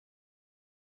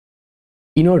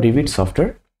in our Revit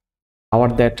software, our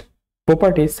that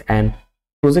properties and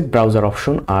project browser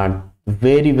option are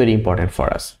very important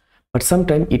for us, but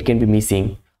sometimes it can be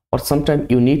missing, or sometimes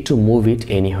you need to move it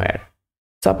anywhere.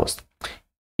 Suppose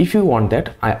if you want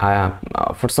that,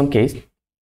 for some case,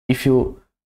 if you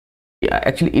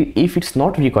actually, if it's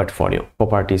not required for you,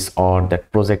 properties or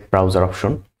that project browser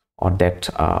option, or that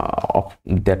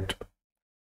that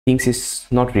things is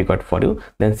not required for you,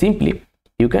 then simply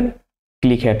you can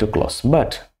click here to close.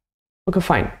 But okay,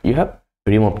 fine, you have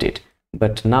removed it,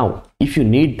 but now if you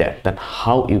need that, then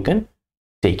how you can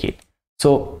take it?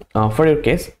 So for your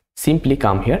case, simply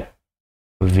come here,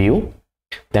 view,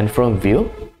 then from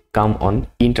view come on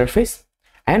interface,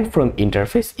 and from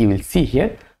interface you will see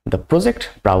here the project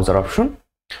browser option,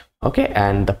 okay,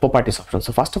 and the properties option.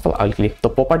 So first of all, I'll click the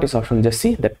properties option. Just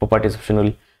see that properties option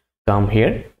will come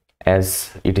here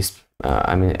as it is,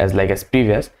 as like as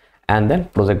previous, and then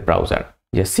project browser.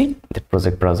 Just see that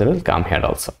project browser will come here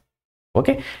also.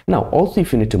 Okay, now also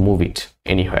if you need to move it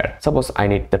anywhere, suppose I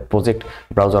need the project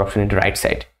browser option into right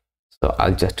side, so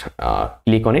I'll just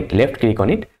click on it, left click on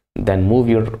it, then move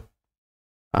your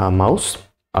mouse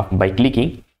up by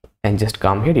clicking, and just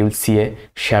come here. You will see a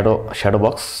shadow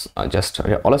box. Just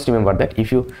always remember that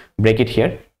if you break it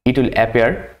here, it will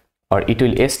appear, or it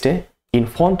will stay in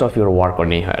front of your work or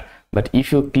anywhere. But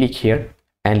if you click here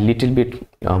and little bit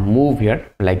move here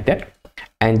like that,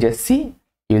 and just see,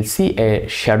 you will see a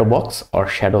shadow box or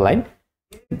shadow line,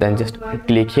 then just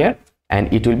click here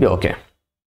and it will be okay.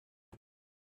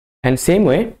 And same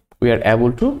way we are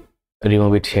able to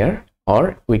remove it here,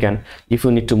 or we can, if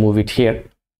you need to move it here,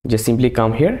 just simply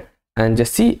come here and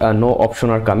just see no option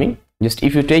are coming. Just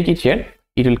if you take it here,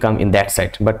 it will come in that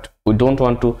side, but we don't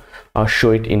want to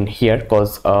show it in here,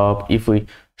 because if we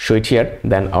show it here,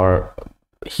 then our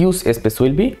huge space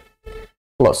will be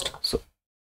closed. So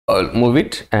I'll move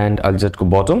it and I'll just go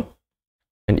bottom,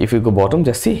 and if you go bottom,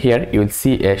 just see here, you will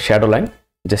see a shadow line.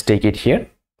 Just take it here,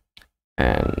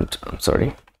 and I'm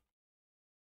sorry,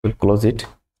 we'll close it,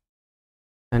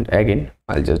 and again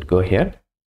I'll just go here,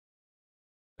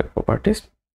 properties,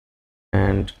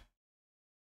 and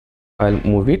I'll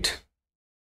move it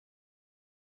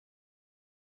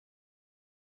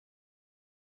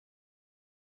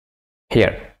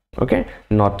here. Okay,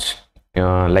 not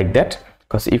like that,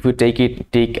 because if we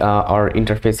take our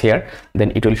interface here,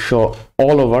 then it will show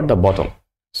all over the bottom.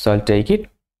 So I'll take it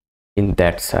in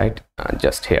that side,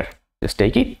 just here, just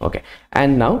take it. Okay,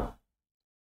 and now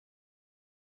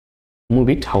move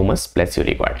it how much place you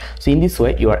require. So in this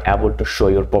way you are able to show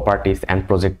your properties and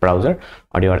project browser,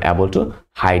 or you are able to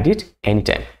hide it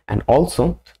anytime. And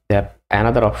also they have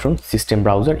another option, system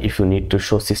browser. If you need to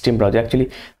show system browser, actually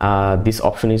this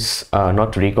option is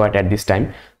not required at this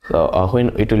time. So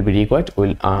when it will be required,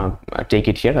 we'll take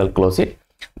it here, I'll close it.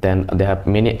 Then they have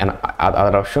many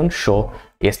other options. Show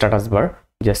a status bar.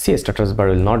 Just see, a status bar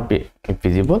will not be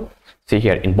visible. See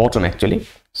here in bottom actually.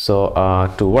 So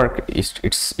to work,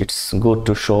 it's good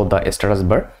to show the status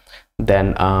bar.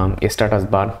 Then a status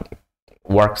bar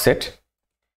work set.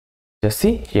 Just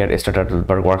see here, a status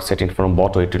bar work set in from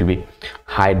bottom, it will be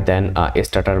hide. Then a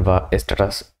status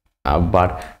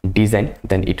bar design,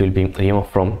 then it will be removed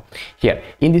from here.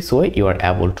 In this way you are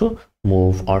able to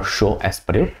move or show as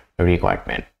per your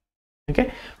requirement.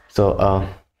 Okay, so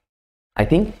I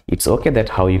think it's okay that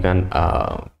how you can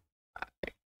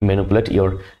manipulate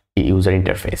your user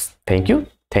interface. Thank you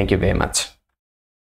very much.